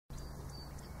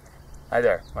Hi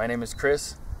there, my name is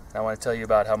Chris, and I want to tell you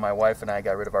about how my wife and I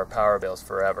got rid of our power bills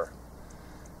forever.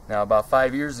 Now, about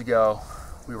 5 years ago,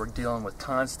 we were dealing with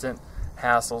constant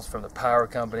hassles from the power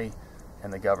company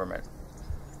and the government.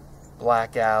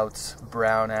 Blackouts,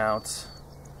 brownouts.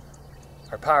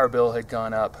 Our power bill had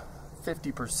gone up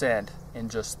 50% in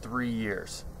just 3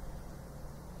 years.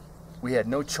 We had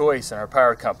no choice in our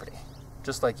power company,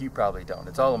 just like you probably don't.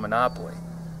 It's all a monopoly.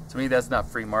 To me, that's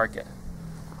not free market.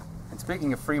 And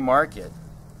speaking of free market,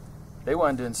 they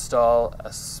wanted to install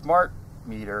a smart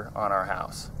meter on our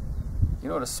house. You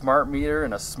know what a smart meter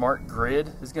and a smart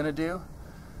grid is going to do?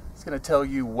 It's going to tell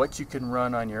you what you can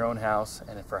run on your own house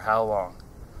and for how long.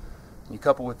 You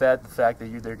couple with that the fact that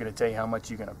they're going to tell you how much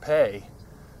you're going to pay,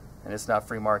 and it's not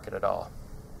free market at all.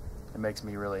 It makes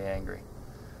me really angry.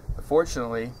 But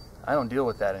fortunately, I don't deal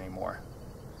with that anymore.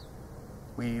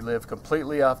 We live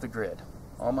completely off the grid.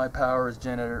 All my power is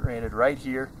generated right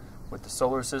here with the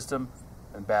solar system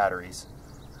and batteries.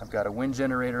 I've got a wind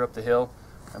generator up the hill.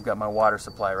 I've got my water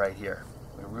supply right here.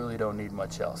 We really don't need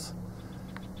much else.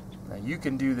 Now you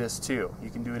can do this too. You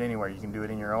can do it anywhere. You can do it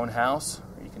in your own house,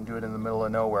 or you can do it in the middle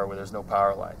of nowhere where there's no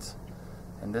power lines.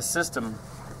 And this system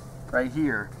right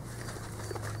here,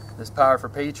 this Power for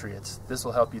Patriots, this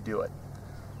will help you do it.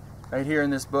 Right here in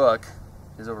this book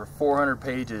is over 400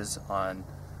 pages on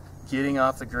getting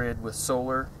off the grid with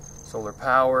solar, solar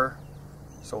power,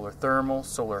 solar thermal,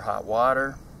 solar hot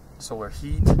water, solar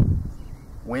heat,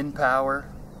 wind power,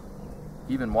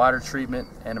 even water treatment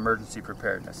and emergency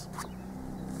preparedness.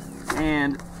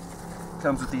 And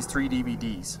comes with these 3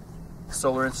 DVDs.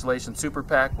 Solar Installation Super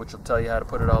Pack, which will tell you how to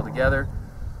put it all together,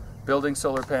 building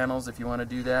solar panels if you want to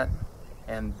do that,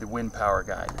 and the wind power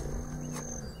guide.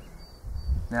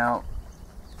 Now,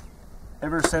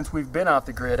 ever since we've been off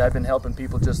the grid, I've been helping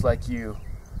people just like you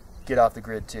get off the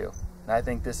grid too. And I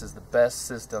think this is the best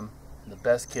system, the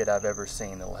best kit I've ever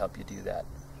seen that will help you do that.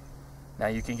 Now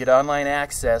you can get online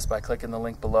access by clicking the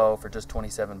link below for just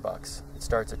 27 bucks. It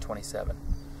starts at 27.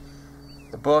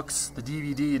 The books, the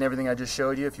DVD, and everything I just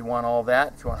showed you, if you want all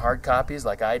that, if you want hard copies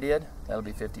like I did, that'll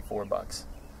be 54 bucks.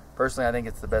 Personally, I think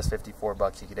it's the best 54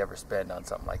 bucks you could ever spend on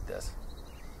something like this.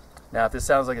 Now, if this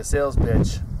sounds like a sales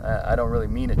pitch, I don't really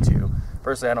mean it to.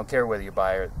 Personally, I don't care whether you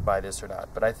buy this or not,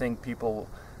 but I think people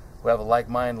who have a like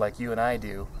mind like you and I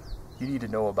do, you need to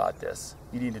know about this.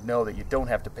 You need to know that you don't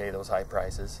have to pay those high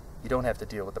prices. You don't have to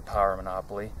deal with the power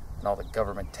monopoly and all the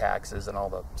government taxes and all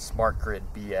the smart grid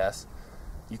BS.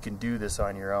 You can do this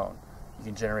on your own. You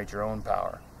can generate your own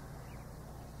power.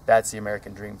 That's the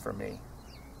American dream for me.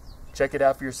 Check it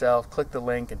out for yourself, click the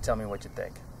link, and tell me what you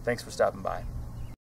think. Thanks for stopping by.